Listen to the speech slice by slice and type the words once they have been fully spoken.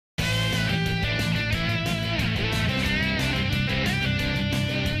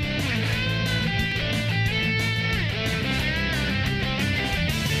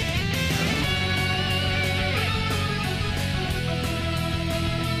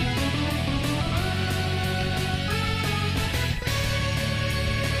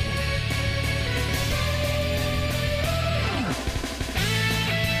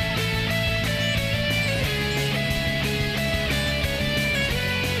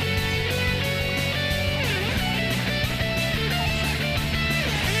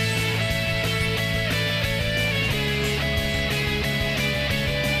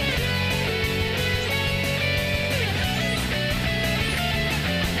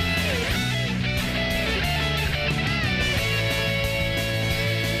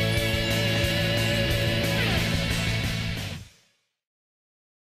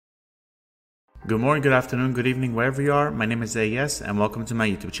Good morning, good afternoon, good evening, wherever you are. My name is AS and welcome to my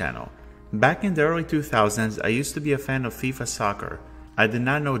YouTube channel. Back in the early 2000s, I used to be a fan of FIFA soccer. I did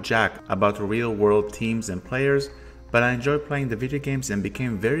not know jack about real world teams and players, but I enjoyed playing the video games and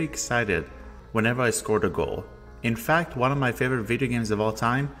became very excited whenever I scored a goal. In fact, one of my favorite video games of all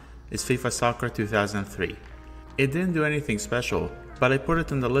time is FIFA Soccer 2003. It didn't do anything special, but I put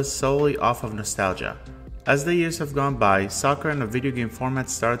it on the list solely off of nostalgia. As the years have gone by, soccer in a video game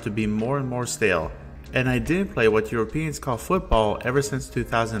format started to be more and more stale, and I didn't play what Europeans call football ever since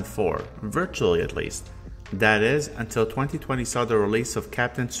 2004, virtually at least. That is, until 2020 saw the release of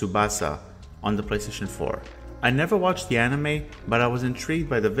Captain Tsubasa on the PlayStation 4. I never watched the anime, but I was intrigued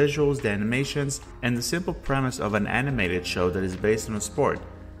by the visuals, the animations, and the simple premise of an animated show that is based on a sport.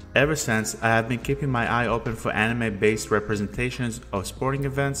 Ever since, I have been keeping my eye open for anime-based representations of sporting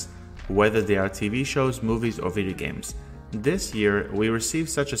events, whether they are TV shows, movies, or video games. This year, we received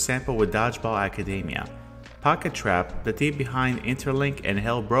such a sample with Dodgeball Academia. Pocket Trap, the team behind Interlink and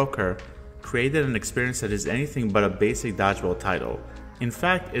Hell Broker, created an experience that is anything but a basic dodgeball title. In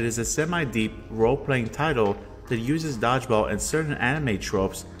fact, it is a semi-deep, role-playing title that uses dodgeball and certain anime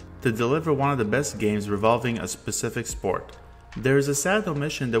tropes to deliver one of the best games revolving a specific sport. There is a sad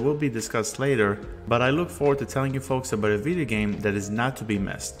omission that will be discussed later, but I look forward to telling you folks about a video game that is not to be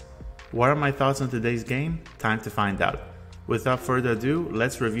missed. What are my thoughts on today's game? Time to find out. Without further ado,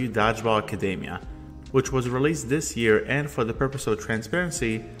 let's review Dodgeball Academia, which was released this year and for the purpose of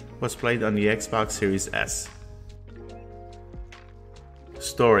transparency, was played on the Xbox Series S.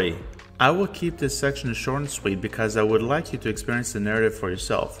 Story. I will keep this section short and sweet because I would like you to experience the narrative for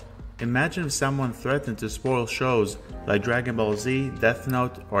yourself. Imagine if someone threatened to spoil shows like Dragon Ball Z, Death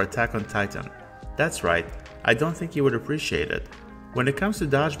Note, or Attack on Titan. That's right, I don't think you would appreciate it. When it comes to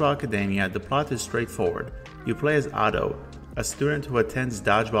Dodgeball Academia, the plot is straightforward. You play as Otto, a student who attends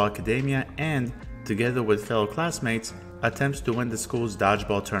Dodgeball Academia and, together with fellow classmates, attempts to win the school's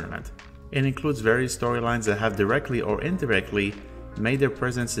dodgeball tournament. It includes various storylines that have directly or indirectly made their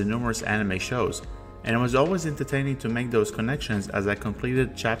presence in numerous anime shows, and it was always entertaining to make those connections as I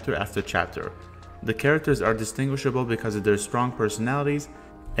completed chapter after chapter. The characters are distinguishable because of their strong personalities,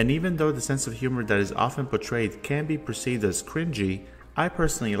 and even though the sense of humor that is often portrayed can be perceived as cringy, I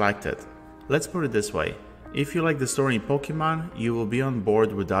personally liked it. Let's put it this way, if you like the story in Pokemon, you will be on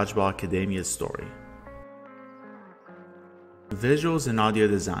board with Dodgeball Academia's story. Visuals and audio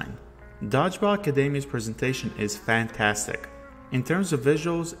design. Dodgeball Academia's presentation is fantastic. In terms of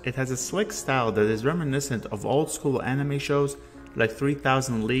visuals, it has a slick style that is reminiscent of old school anime shows like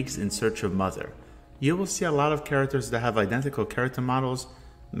 3000 Leagues in Search of Mother. You will see a lot of characters that have identical character models,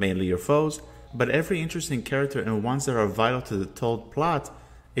 mainly your foes, but every interesting character and ones that are vital to the told plot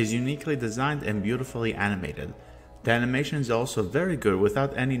is uniquely designed and beautifully animated. The animation is also very good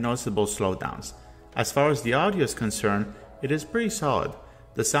without any noticeable slowdowns. As far as the audio is concerned, it is pretty solid.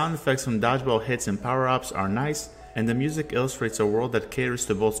 The sound effects from dodgeball hits and power-ups are nice, and the music illustrates a world that caters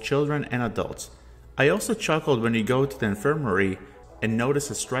to both children and adults. I also chuckled when you go to the infirmary and notice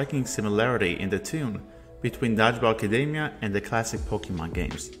a striking similarity in the tune between Dodgeball Academia and the classic Pokemon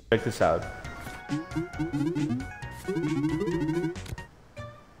games. Check this out.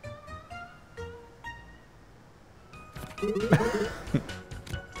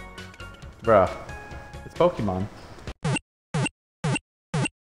 Bruh, it's Pokemon.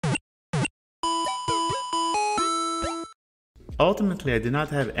 Ultimately, I did not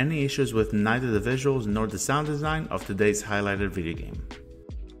have any issues with neither the visuals nor the sound design of today's highlighted video game.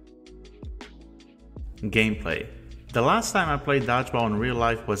 Gameplay. The last time I played dodgeball in real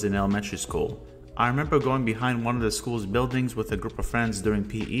life was in elementary school. I remember going behind one of the school's buildings with a group of friends during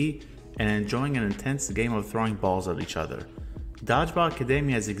PE and enjoying an intense game of throwing balls at each other. Dodgeball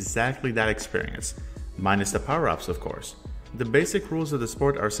Academia is exactly that experience, minus the power-ups of course. The basic rules of the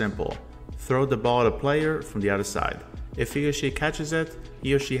sport are simple. Throw the ball at a player from the other side. If he or she catches it,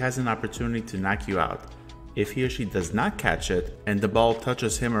 he or she has an opportunity to knock you out. If he or she does not catch it and the ball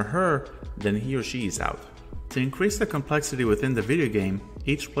touches him or her, then he or she is out. To increase the complexity within the video game,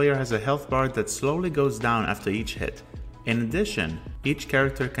 each player has a health bar that slowly goes down after each hit. In addition, each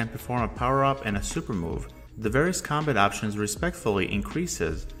character can perform a power-up and a super move. The various combat options respectfully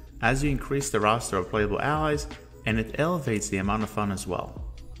increases as you increase the roster of playable allies, and it elevates the amount of fun as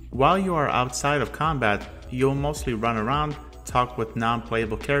well. While you are outside of combat, you'll mostly run around, talk with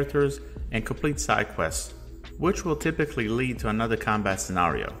non-playable characters, and complete side quests, which will typically lead to another combat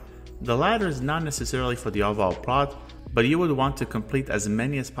scenario. The latter is not necessarily for the overall plot, but you would want to complete as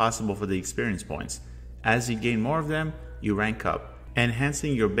many as possible for the experience points. As you gain more of them, you rank up,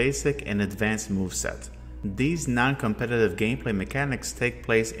 enhancing your basic and advanced moveset. These non-competitive gameplay mechanics take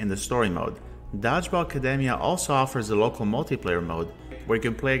place in the story mode, Dodgeball Academia also offers a local multiplayer mode where you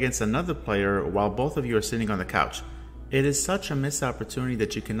can play against another player while both of you are sitting on the couch. It is such a missed opportunity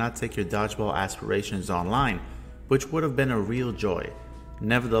that you cannot take your dodgeball aspirations online, which would have been a real joy.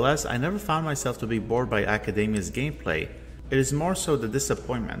 Nevertheless, I never found myself to be bored by Academia's gameplay. It is more so the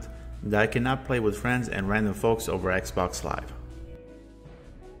disappointment that I cannot play with friends and random folks over Xbox Live.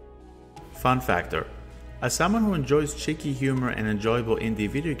 Fun factor: as someone who enjoys cheeky humor and enjoyable indie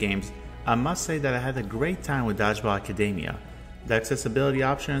video games, I must say that I had a great time with Dodgeball Academia. The accessibility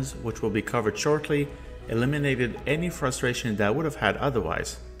options, which will be covered shortly, eliminated any frustration that I would have had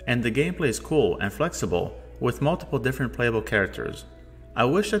otherwise. And the gameplay is cool and flexible, with multiple different playable characters. I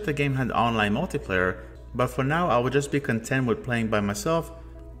wish that the game had online multiplayer, but for now I would just be content with playing by myself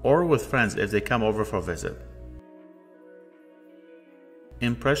or with friends if they come over for a visit.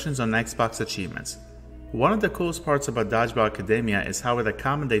 Impressions on Xbox achievements. One of the coolest parts about Dodgeball Academia is how it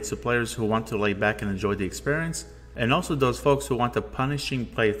accommodates to players who want to lay back and enjoy the experience, and also those folks who want a punishing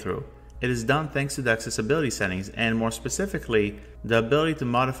playthrough. It is done thanks to the accessibility settings and, more specifically, the ability to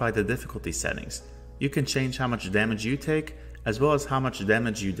modify the difficulty settings. You can change how much damage you take, as well as how much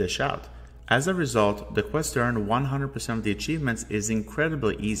damage you dish out. As a result, the quest to earn 100% of the achievements is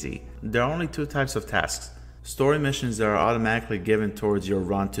incredibly easy. There are only two types of tasks: story missions that are automatically given towards your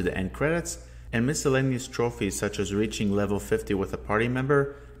run to the end credits, and miscellaneous trophies such as reaching level 50 with a party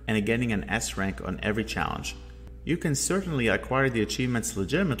member and getting an S rank on every challenge. You can certainly acquire the achievements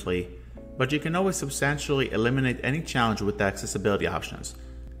legitimately, but you can always substantially eliminate any challenge with the accessibility options.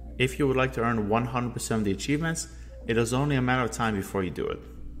 If you would like to earn 100% of the achievements, it is only a matter of time before you do it.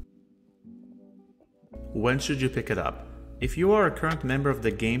 When should you pick it up? If you are a current member of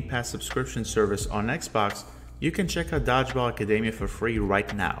the Game Pass subscription service on Xbox, you can check out Dodgeball Academia for free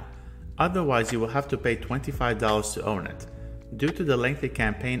right now. Otherwise, you will have to pay $25 to own it. Due to the lengthy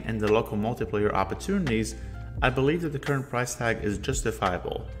campaign and the local multiplayer opportunities, I believe that the current price tag is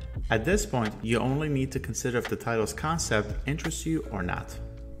justifiable. At this point, you only need to consider if the title's concept interests you or not.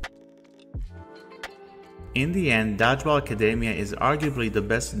 In the end, Dodgeball Academia is arguably the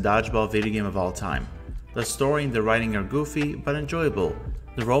best dodgeball video game of all time. The story and the writing are goofy but enjoyable.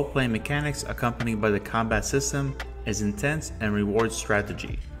 The role-playing mechanics, accompanied by the combat system, is intense and rewards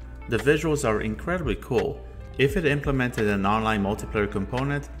strategy. The visuals are incredibly cool. If it implemented an online multiplayer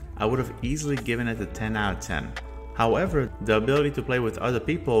component, I would have easily given it a 10 out of 10. However, the ability to play with other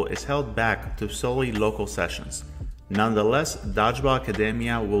people is held back to solely local sessions. Nonetheless, Dodgeball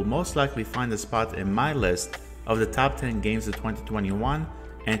Academia will most likely find a spot in my list of the top 10 games of 2021,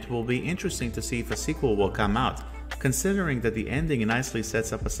 and it will be interesting to see if a sequel will come out, considering that the ending nicely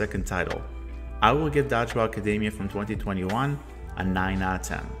sets up a second title. I will give Dodgeball Academia from 2021 a 9 out of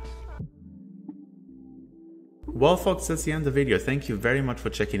 10. Well folks, that's the end of the video. Thank you very much for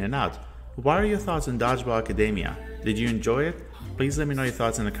checking it out. What are your thoughts on Dodgeball Academia? Did you enjoy it? Please let me know your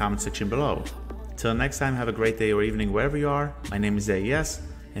thoughts in the comment section below. Till next time, have a great day or evening wherever you are. My name is AES,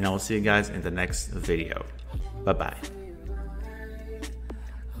 and I will see you guys in the next video. Bye bye.